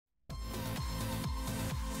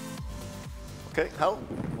Okay, Hal,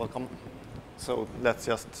 welcome. So let's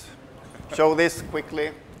just show this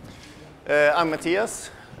quickly. I'm Mattias.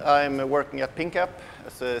 I'm working at PingCAP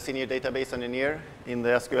as a senior database engineer in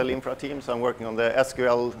the SQL infra team. So I'm working on the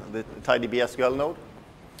SQL, the TiDB SQL node.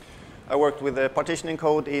 I worked with the partitioning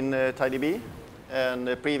code in TiDB,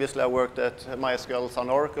 and previously I worked at MySQL Sun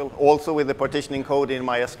Oracle, also with the partitioning code in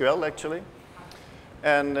MySQL actually.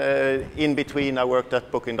 And in between, I worked at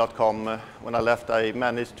Booking.com. When I left, I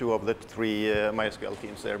managed 2 of the 3 MySQL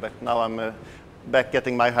teams there, but now I'm back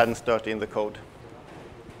getting my hands dirty in the code.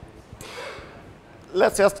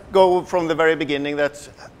 Let's just go from the very beginning. That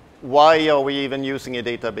why are we even using a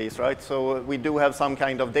database, right? So we do have some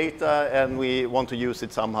kind of data, and we want to use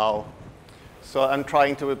it somehow. So I'm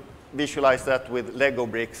trying to visualize that with Lego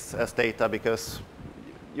bricks as data, because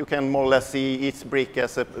you can more or less see each brick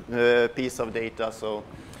as a piece of data. So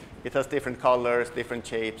it has different colors, different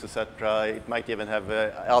shapes, etc. It might even have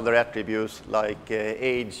other attributes like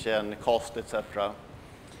age and cost, etc.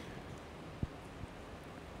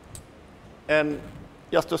 And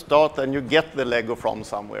just to start, then you get the Lego from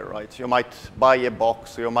somewhere, right? You might buy a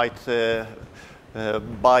box, or you might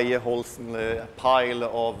buy a whole pile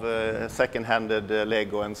of second-handed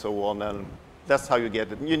Lego and so on, and that's how you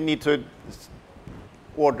get it. You need to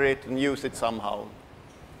order it and use it somehow.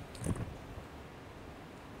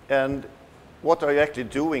 And what are you actually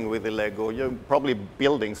doing with the Lego? You're probably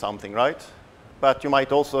building something, right? But you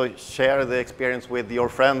might also share the experience with your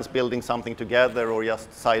friends building something together, or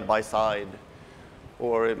just side by side,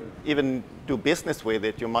 or even do business with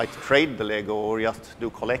it. You might trade the Lego or just do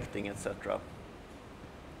collecting, etc.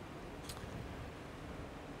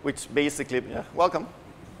 Which basically, yeah, welcome.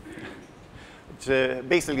 Which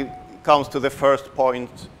basically comes to the first point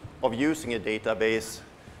of using a database.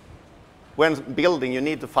 When building, you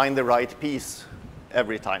need to find the right piece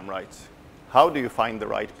every time, right? How do you find the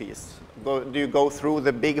right piece? Do you go through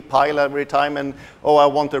the big pile every time and, oh, I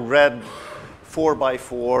want a red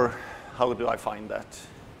 4x4, how do I find that?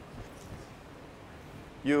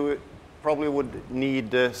 You probably would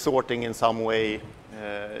need sorting in some way.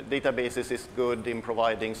 Databases is good in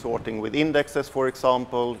providing sorting with indexes, for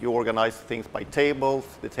example. You organize things by tables.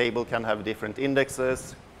 The table can have different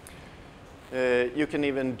indexes. You can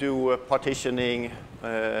even do partitioning,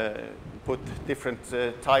 put different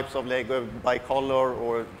types of Lego by color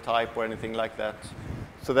or type or anything like that.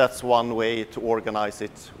 So that's one way to organize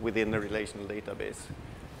it within a relational database.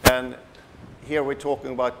 And here we're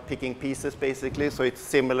talking about picking pieces, basically, so it's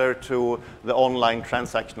similar to the online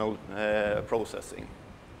transactional processing.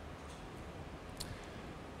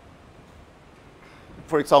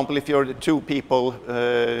 For example, if you're 2 people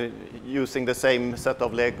using the same set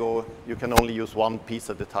of Lego, you can only use one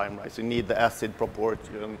piece at a time, right? So you need the acid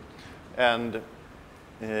proportion, and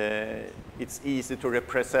it's easy to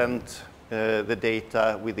represent the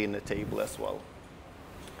data within a table as well.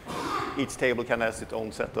 Each table can have its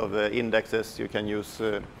own set of indexes. You can use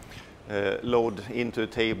load into a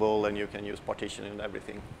table, and you can use partitioning and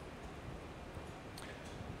everything.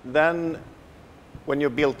 Then, when you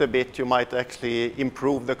build a bit, you might actually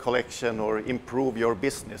improve the collection or improve your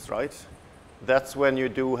business, right? That's when you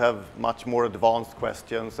do have much more advanced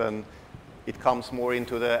questions, and it comes more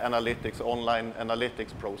into the analytics, online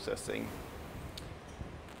analytics processing.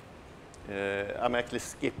 I'm actually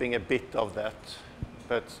skipping a bit of that,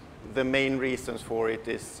 but the main reasons for it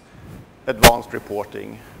is advanced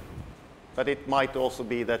reporting. But it might also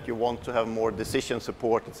be that you want to have more decision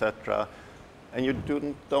support, etc. And you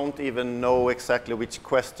don't even know exactly which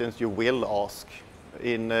questions you will ask.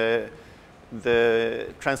 In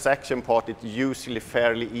the transaction part, it's usually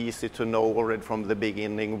fairly easy to know already from the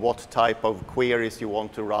beginning what type of queries you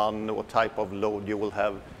want to run, what type of load you will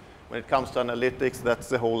have. When it comes to analytics, that's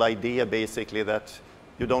the whole idea, basically, that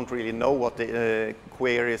you don't really know what the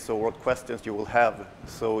queries or what questions you will have.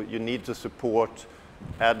 So you need to support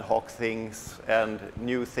ad hoc things and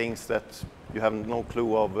new things that you have no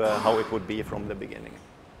clue of how it would be from the beginning.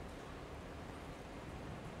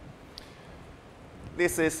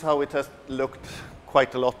 This is how it has looked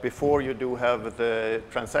quite a lot before. You do have the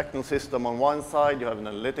transactional system on one side, you have an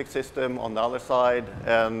analytics system on the other side,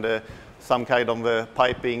 and some kind of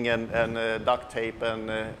piping and duct tape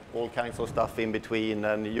and all kinds of stuff in between,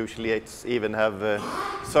 and usually it's even have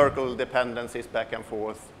circle dependencies back and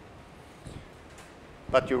forth.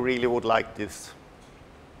 But you really would like this.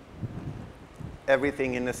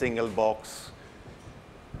 Everything in a single box.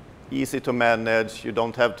 easy to manage. You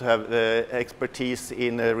don't have to have expertise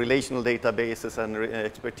in relational databases and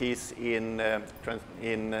expertise in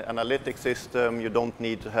analytic system. You don't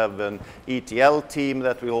need to have an ETL team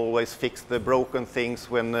that will always fix the broken things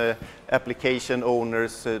when application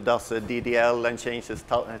owners does a DDL and changes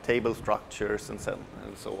table structures and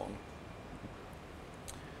so on.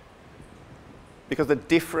 Because the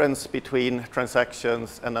difference between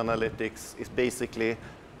transactions and analytics is basically,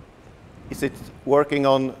 is it working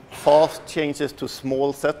on fast changes to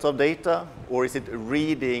small sets of data, or is it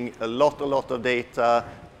reading a lot of data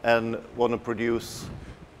and want to produce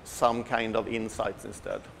some kind of insights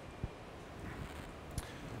instead?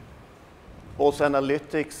 Also,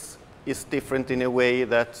 analytics is different in a way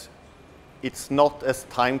that it's not as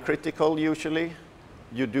time critical usually.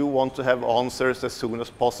 You do want to have answers as soon as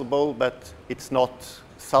possible, but it's not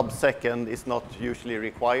sub-second, it's not usually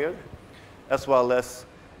required, as well as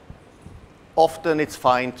often it's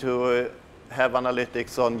fine to have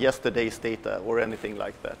analytics on yesterday's data or anything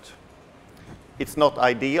like that. It's not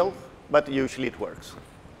ideal, but usually it works.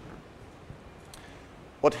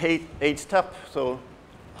 What HTAP, so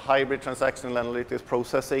hybrid transactional analytics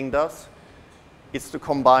processing, does is to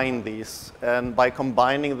combine these. And by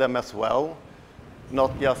combining them as well,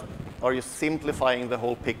 not just are you simplifying the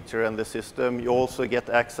whole picture and the system, you also get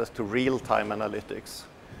access to real-time analytics.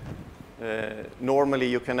 Normally,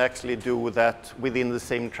 you can actually do that within the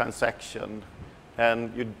same transaction,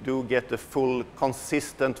 and you do get a full,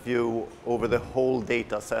 consistent view over the whole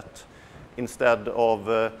data set instead of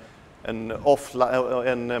an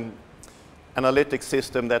analytics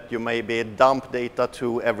system that you maybe dump data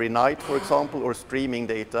to every night, for example, or streaming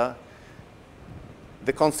data.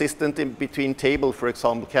 The consistency between tables, for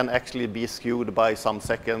example, can actually be skewed by some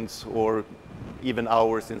seconds or even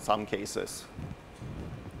hours in some cases.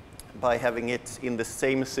 By having it in the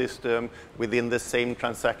same system, within the same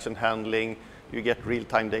transaction handling, you get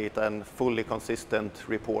real-time data and fully consistent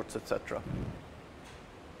reports, etc.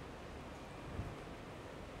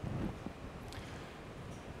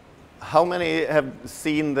 How many have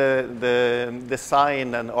seen the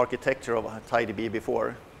design and architecture of TiDB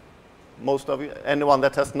before? Most of you? Anyone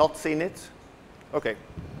that has not seen it? Okay,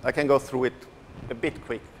 I can go through it a bit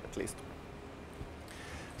quick at least.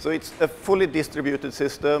 So it's a fully distributed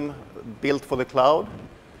system built for the cloud.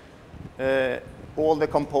 All the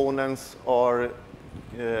components are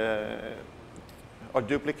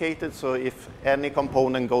duplicated, so if any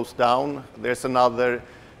component goes down, there's another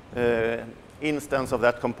instance of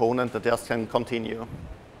that component that just can continue.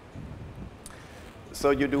 So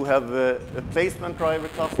you do have a placement driver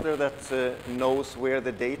cluster that knows where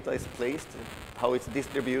the data is placed, how it's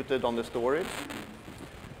distributed on the storage.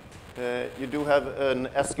 You do have an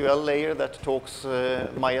SQL layer that talks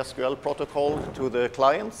MySQL protocol to the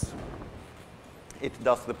clients. It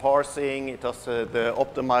does the parsing, it does the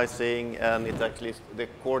optimizing, and it's actually the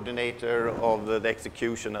coordinator of the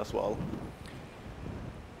execution as well.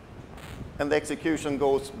 And the execution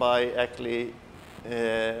goes by actually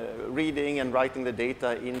reading and writing the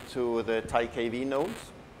data into the TiKV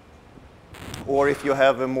nodes. Or if you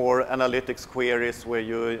have a more analytics queries where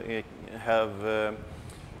you have a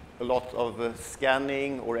lot of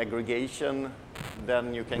scanning or aggregation,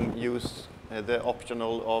 then you can use the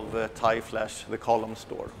optional of TiFlash, the column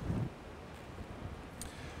store.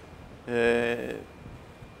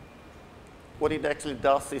 What it actually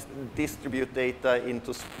does is distribute data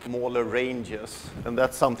into smaller ranges, and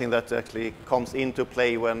that's something that actually comes into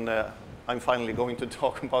play when I'm finally going to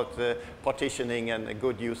talk about partitioning and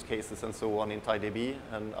good use cases and so on in TiDB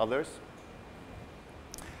and others.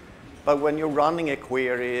 But when you're running a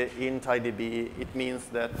query in TiDB, it means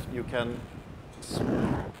that you can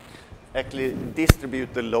actually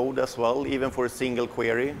distribute the load as well, even for a single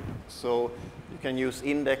query. So you can use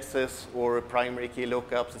indexes or primary key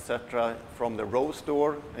lookups, etc., from the row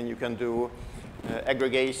store, and you can do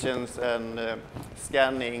aggregations and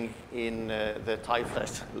scanning in the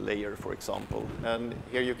TiFlash layer, for example. And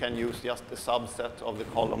here you can use just a subset of the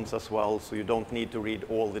columns as well, so you don't need to read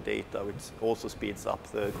all the data, which also speeds up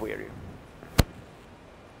the query.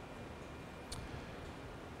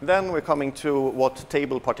 Then we're coming to what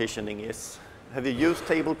table partitioning is. Have you used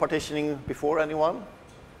table partitioning before, anyone?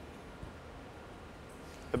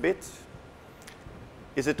 A bit?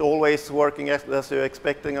 Is it always working as you're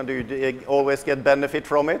expecting, or do you always get benefit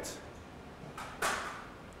from it?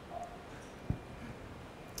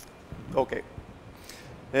 Okay.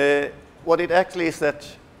 What it actually is that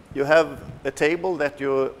you have a table that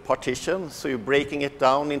you partition, so you're breaking it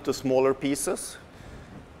down into smaller pieces.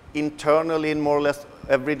 Internally, more or less,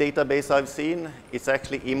 every database I've seen, it's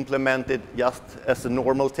actually implemented just as a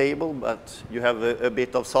normal table, but you have a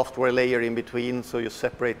bit of software layer in between, so you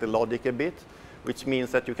separate the logic a bit, which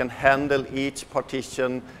means that you can handle each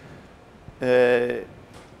partition when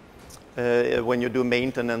you do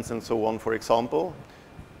maintenance and so on, for example.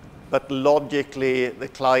 But logically, the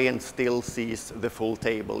client still sees the full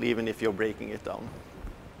table, even if you're breaking it down.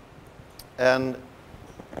 And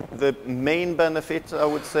the main benefit, I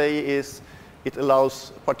would say, is it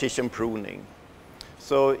allows partition pruning.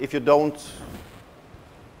 So if you don't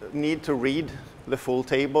need to read the full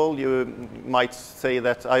table, you might say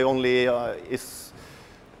that I only is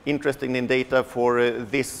interested in data for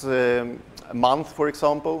this month, for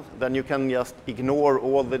example. Then you can just ignore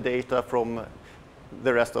all the data from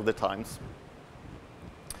the rest of the times.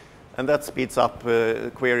 And that speeds up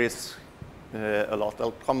queries a lot.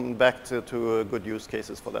 I'll come back to good use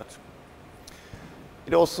cases for that.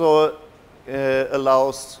 It also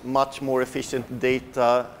allows much more efficient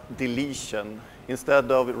data deletion. Instead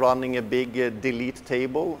of running a big delete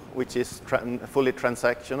table, which is fully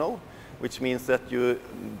transactional, which means that you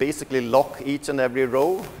basically lock each and every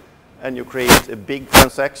row, and you create a big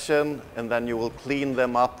transaction, and then you will clean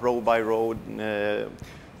them up row by row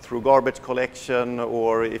through garbage collection,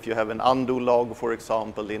 or if you have an undo log, for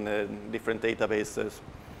example, in different databases.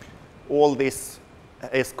 All this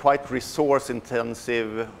is quite resource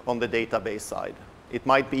intensive on the database side. It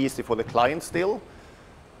might be easy for the client still,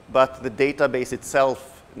 but the database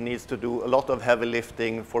itself needs to do a lot of heavy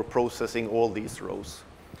lifting for processing all these rows.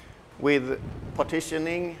 With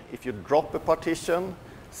partitioning, if you drop a partition,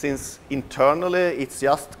 since internally it's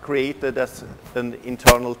just created as an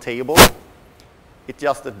internal table, it's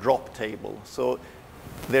just a drop table. So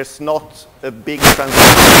there's not a big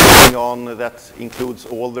transaction going on that includes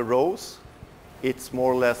all the rows. It's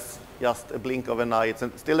more or less just a blink of an eye. It's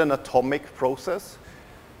still an atomic process,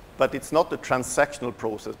 but it's not a transactional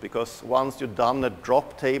process, because once you've done a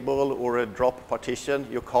drop table or a drop partition,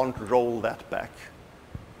 you can't roll that back.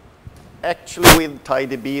 Actually, with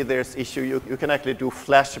TiDB, there's issue. You can actually do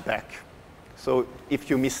flashback. So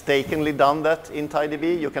if you mistakenly done that in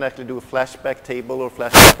TiDB, you can actually do a flashback table or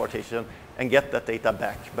flashback partition and get that data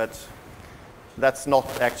back. But that's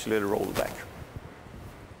not actually a rollback.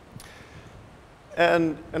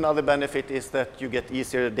 And another benefit is that you get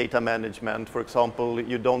easier data management. For example,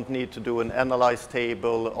 you don't need to do an analyze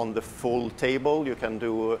table on the full table. You can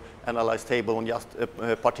do analyze table on just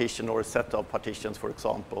a partition or a set of partitions, for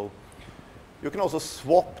example. You can also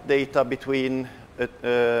swap data between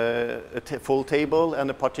a full table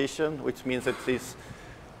and a partition, which means that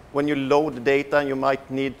when you load data, you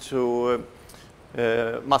might need to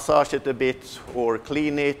massage it a bit or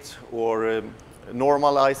clean it or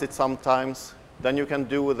normalize it sometimes. Then you can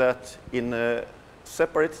do that in a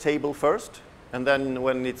separate table first, and then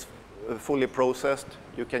when it's fully processed,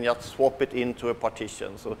 you can just swap it into a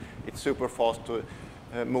partition. So it's super fast to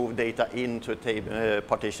move data into a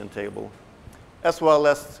partition table. As well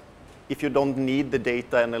as if you don't need the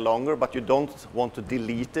data any longer, but you don't want to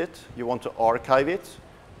delete it, you want to archive it,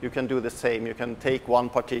 you can do the same. You can take one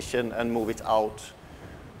partition and move it out,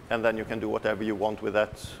 and then you can do whatever you want with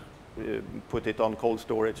that, put it on cold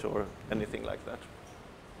storage or anything like that.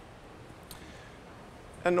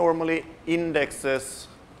 And normally, indexes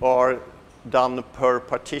are done per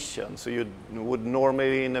partition. So you would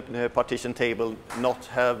normally in a partition table not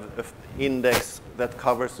have an index that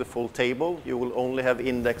covers the full table. You will only have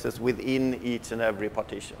indexes within each and every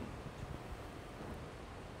partition.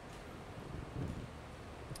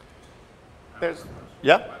 There's,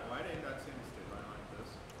 yeah? Why the index is designed like this?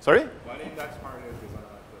 Sorry? Why the index part is designed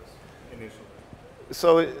like this initially?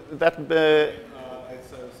 So that... it's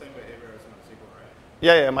the same behavior as MySQL, right?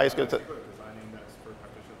 Yeah, MySQL. Design index for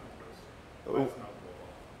partition like this. Why it's not global?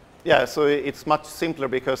 Yeah, so it's much simpler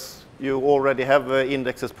because you already have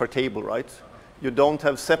indexes per table, right? You don't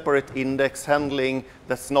have separate index handling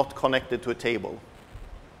that's not connected to a table.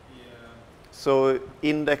 Yeah. So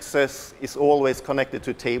indexes is always connected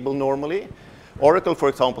to a table normally. Oracle, for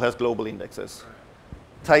example, has global indexes.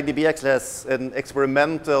 Right. TiDB actually has an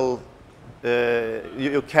experimental,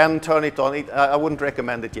 you can turn it on. I wouldn't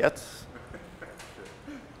recommend it yet.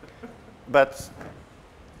 But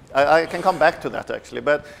I can come back to that actually.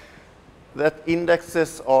 But that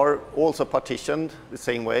indexes are also partitioned the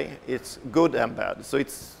same way. It's good and bad. So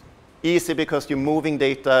it's easy because you're moving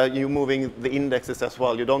data, you're moving the indexes as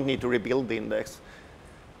well. You don't need to rebuild the index.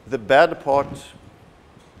 The bad part,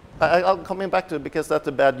 I'll come back to it because that's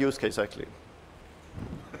a bad use case actually.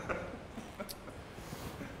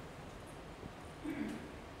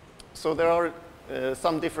 So there are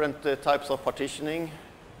some different types of partitioning.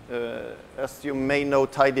 As you may know,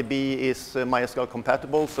 TiDB is MySQL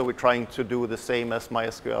compatible, so we're trying to do the same as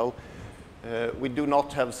MySQL. We do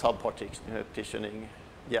not have sub-partitioning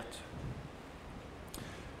yet.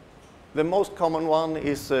 The most common one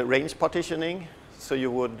is range partitioning. So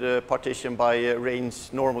you would partition by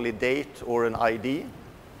range, normally date or an ID.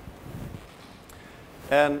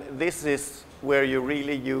 And this is where you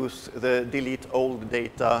really use the delete old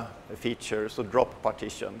data feature, so drop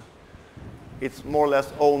partition. It's more or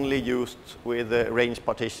less only used with range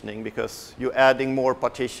partitioning because you're adding more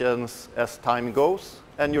partitions as time goes,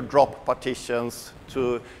 and you drop partitions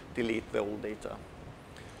to delete the old data.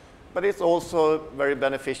 But it's also very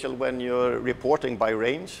beneficial when you're reporting by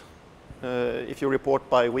range. If you report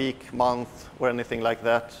by week, month, or anything like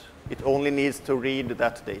that, it only needs to read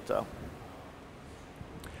that data.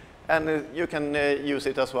 And you can use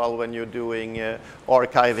it as well when you're doing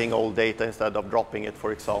archiving old data instead of dropping it,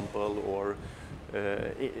 for example, or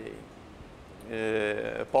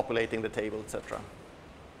populating the table, etc.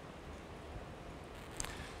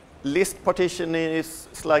 List partitioning is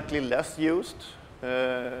slightly less used.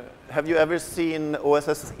 Have you ever seen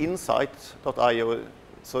ossinsight.io?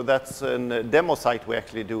 So that's a demo site we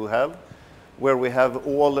actually do have, where we have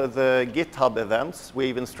all of the GitHub events. We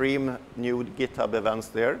even stream new GitHub events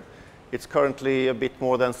there. It's currently a bit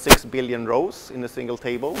more than 6 billion rows in a single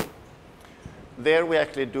table. There we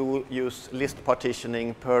actually do use list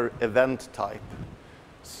partitioning per event type.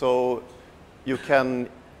 So you can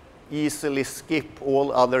easily skip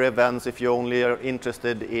all other events if you only are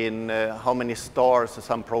interested in how many stars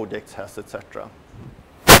some project has, etc.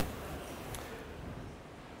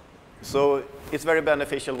 So it's very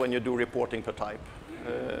beneficial when you do reporting per type.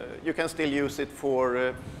 You can still use it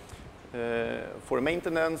for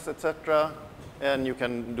maintenance, etc. And you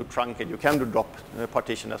can do truncate. You can do drop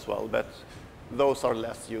partition as well, but those are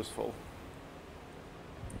less useful.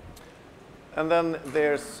 And then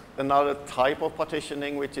there's another type of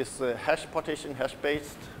partitioning, which is hash partition,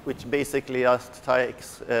 hash-based, which basically just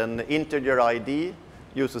takes an integer ID,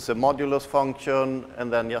 uses a modulus function,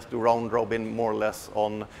 and then just do round robin more or less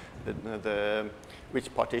on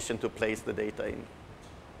which partition to place the data in.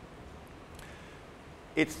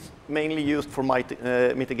 It's mainly used for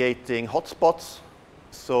mitigating hotspots.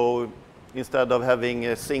 So instead of having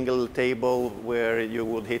a single table where you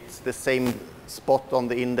would hit the same spot on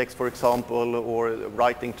the index, for example, or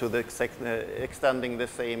writing to the extending the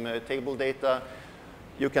same table data,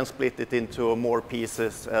 you can split it into more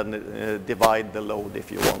pieces and divide the load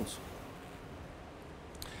if you want.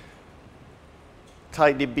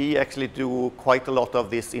 TiDB actually do quite a lot of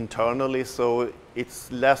this internally, so it's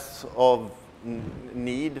less of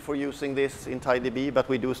need for using this in TiDB, but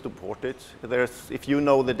we do support it. If you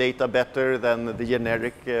know the data better than the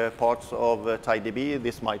generic parts of TiDB,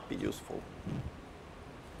 this might be useful.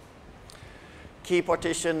 Key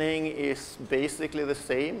partitioning is basically the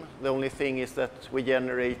same. The only thing is that we're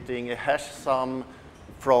generating a hash sum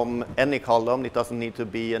from any column. It doesn't need to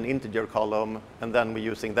be an integer column, and then we're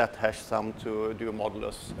using that hash sum to do a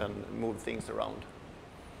modulus and move things around.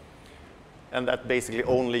 And that basically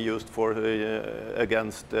only used for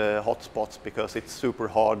against hotspots, because it's super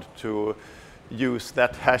hard to use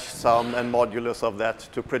that hash sum and modulus of that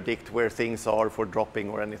to predict where things are for dropping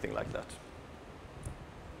or anything like that.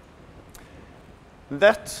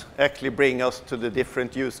 That actually brings us to the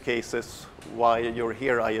different use cases why you're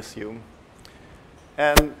here, I assume.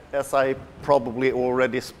 And as I probably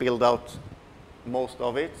already spilled out most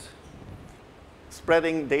of it,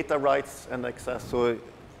 spreading data rights and access, so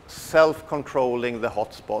self-controlling the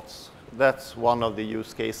hotspots, that's one of the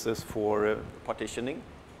use cases for partitioning.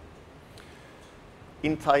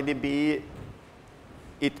 In TiDB,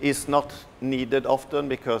 it is not needed often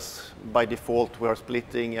because by default we are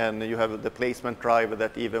splitting, and you have the placement driver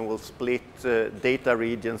that even will split data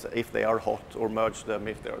regions if they are hot or merge them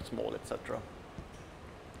if they are small, etc.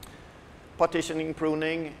 Partitioning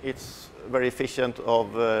pruning, it's very efficient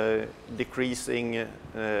of decreasing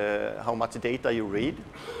how much data you read,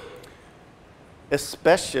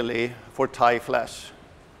 especially for TiFlash,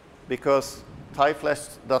 because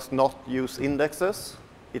TiFlash does not use indexes.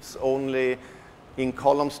 It's only in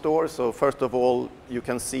column store. So first of all, you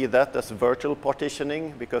can see that as virtual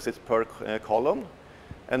partitioning because it's per column.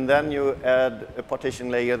 And then you add a partition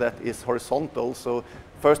layer that is horizontal. So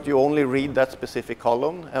first you only read that specific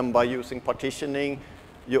column, and by using partitioning,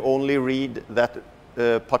 you only read that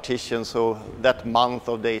partition, so that month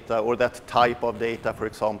of data or that type of data, for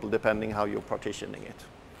example, depending how you're partitioning it.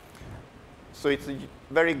 So it's a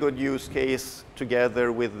very good use case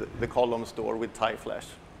together with the column store with TiFlash.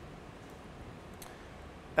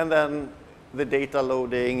 And then the data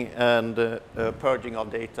loading and purging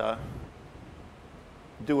of data,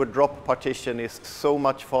 do a drop partition is so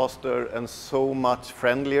much faster and so much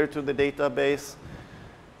friendlier to the database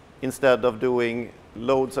instead of doing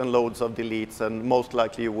loads and loads of deletes, and most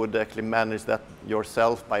likely you would actually manage that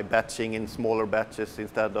yourself by batching in smaller batches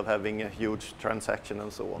instead of having a huge transaction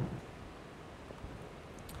and so on.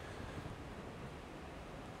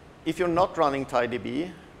 If you're not running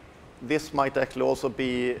TiDB, this might actually also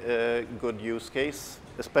be a good use case,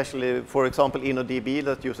 especially, for example, InnoDB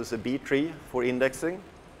that uses a B tree for indexing.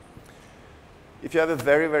 If you have a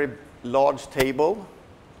very, very large table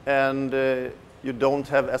and you don't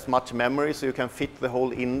have as much memory, so you can fit the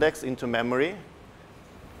whole index into memory,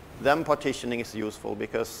 then partitioning is useful,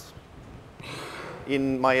 because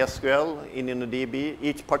in MySQL, in InnoDB,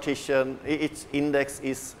 each index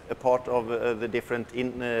is a part of the different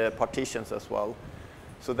partitions as well.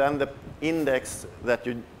 So then the index that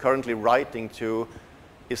you're currently writing to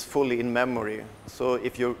is fully in memory. So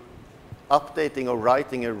if you're updating or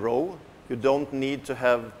writing a row, you don't need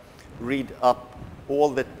to read up all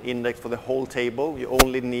the index for the whole table. You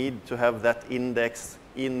only need to have that index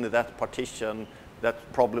in that partition that's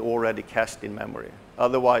probably already cached in memory.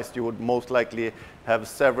 Otherwise, you would most likely have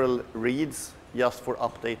several reads just for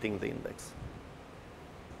updating the index.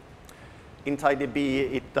 In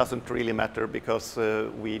TiDB, it doesn't really matter, because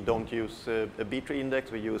we don't use a B-tree index.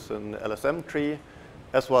 We use an LSM tree,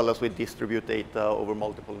 as well as we distribute data over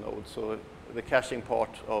multiple nodes. So the caching part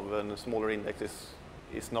of a smaller index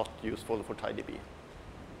is not useful for TiDB.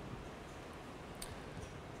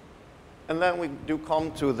 And then we do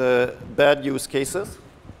come to the bad use cases.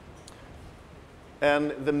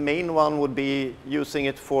 And the main one would be using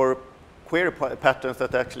it for query patterns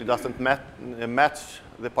that actually doesn't match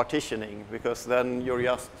the partitioning, because then you're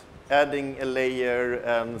just adding a layer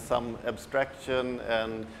and some abstraction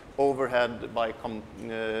and overhead by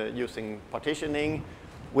using partitioning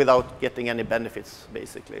without getting any benefits,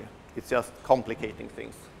 basically. It's just complicating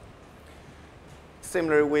things.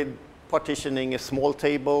 Similar with partitioning a small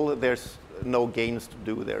table, there's no gains to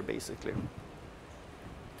do there, basically.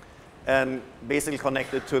 And basically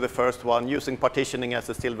connected to the first one, using partitioning as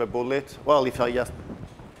a silver bullet. Well, if I just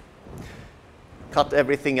cut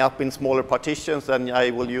everything up in smaller partitions, then I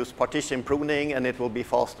will use partition pruning and it will be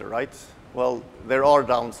faster, right? Well, there are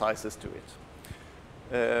downsides to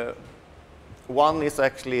it. One is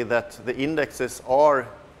actually that the indexes are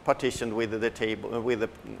partitioned with the table, the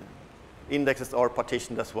indexes are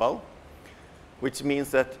partitioned as well, which means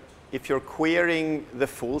that if you're querying the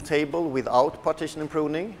full table without partition and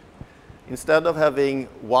pruning, instead of having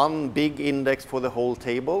one big index for the whole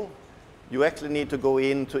table, you actually need to go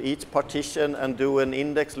into each partition and do an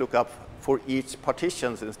index lookup for each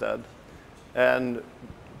partitions instead. And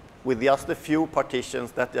with just a few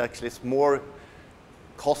partitions, that actually is more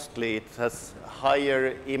costly. It has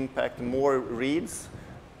higher impact, more reads,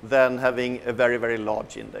 than having a very, very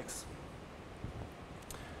large index.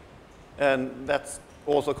 And that's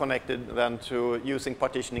also connected then to using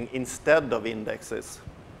partitioning instead of indexes.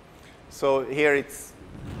 So here it's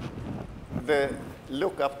the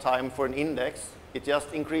lookup time for an index. It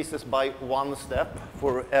just increases by 1 step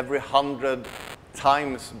for every 100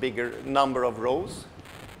 times bigger number of rows.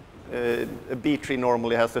 A B tree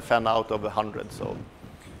normally has a fan out of 100.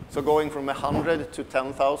 So going from 100 to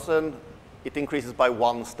 10,000, it increases by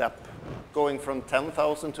 1 step. Going from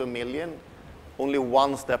 10,000 to 1,000,000, only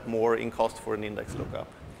 1 step more in cost for an index lookup.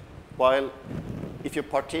 While if you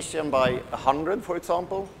partition by 100, for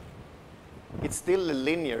example, it's still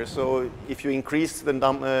linear. So if you increase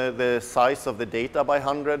the size of the data by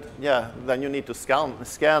 100, yeah, then you need to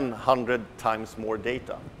scan 100 times more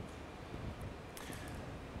data.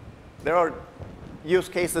 There are use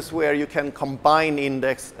cases where you can combine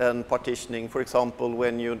index and partitioning. For example,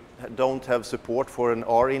 when you don't have support for an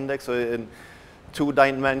R index, or a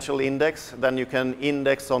two-dimensional index, then you can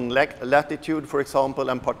index on latitude, for example,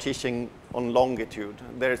 and partition on longitude.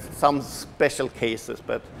 There's some special cases,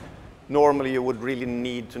 but normally you would really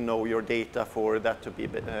need to know your data for that to be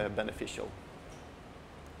beneficial.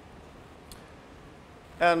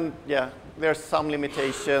 And yeah, there's some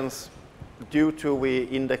limitations due to we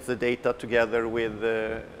index the data together with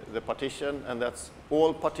the partition, and that's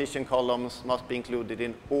all partition columns must be included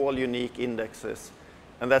in all unique indexes.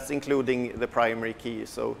 And that's including the primary key.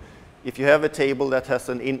 So if you have a table that has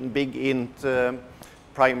a big int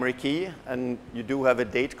primary key, and you do have a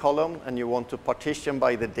date column, and you want to partition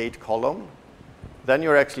by the date column, then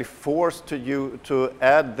you're actually forced to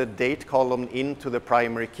add the date column into the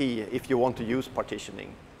primary key if you want to use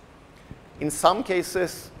partitioning. In some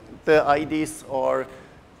cases, the IDs are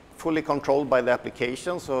fully controlled by the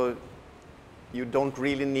application, so you don't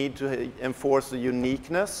really need to enforce the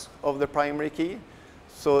uniqueness of the primary key.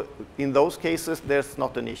 So in those cases, there's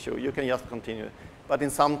not an issue. You can just continue. But in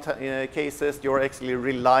some cases, you're actually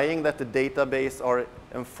relying that the database are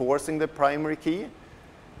enforcing the primary key.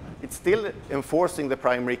 It's still enforcing the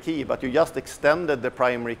primary key, but you just extended the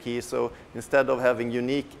primary key. So instead of having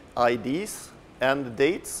unique IDs and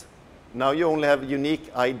dates, now you only have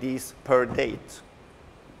unique IDs per date.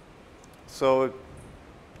 So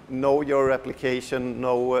know your application,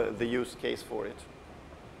 know the use case for it.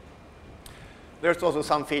 There's also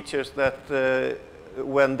some features that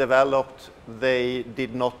when developed, they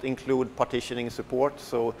did not include partitioning support.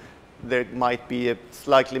 So there might be a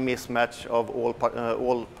slightly mismatch of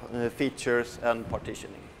all features and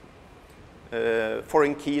partitioning.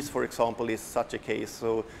 Foreign keys, for example, is such a case.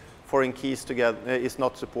 So foreign keys together is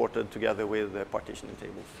not supported together with partitioning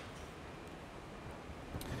tables.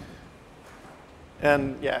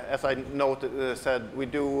 And yeah, as I said, we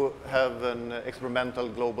do have an experimental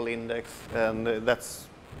global index, and that's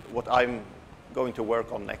what I'm going to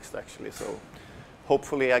work on next, actually. So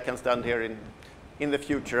hopefully I can stand here in the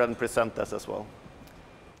future and present this as well.